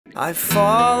I've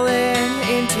fallen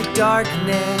into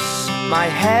darkness. My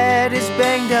head is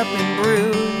banged up and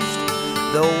bruised.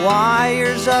 The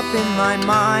wires up in my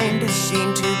mind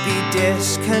seem to be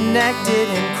disconnected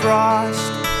and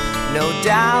crossed. No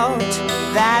doubt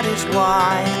that is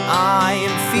why I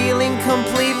am feeling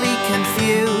completely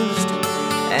confused,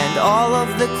 and all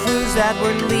of the clues that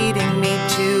were leading me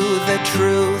to the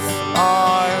truth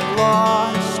are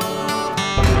lost.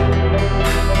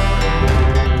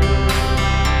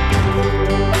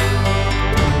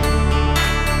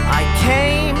 I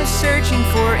came searching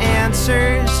for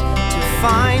answers to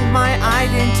find my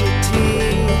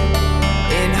identity,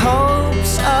 in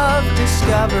hopes of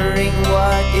discovering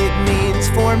what it means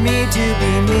for me to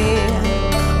be me.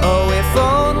 Oh, if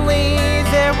only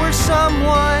there were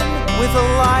someone with a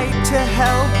light to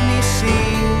help me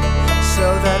see, so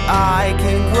that I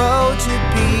can grow to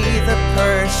be the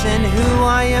person who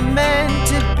I am meant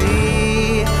to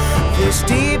be. This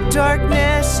deep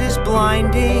darkness is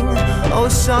blinding. Oh,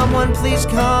 someone please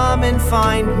come and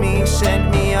find me.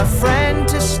 Send me a friend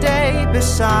to stay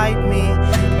beside me.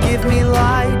 Give me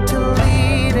light to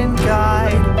lead and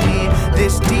guide me.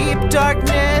 This deep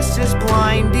darkness is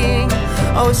blinding.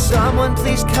 Oh, someone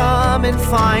please come and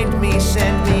find me.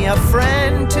 Send me a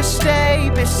friend to stay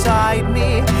beside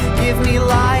me. Give me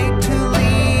light to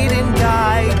lead and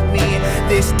guide me.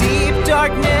 This deep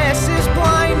darkness is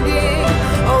blinding.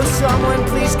 Oh, someone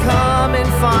please come and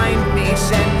find me.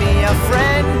 Send me a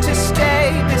friend to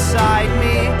stay beside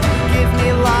me.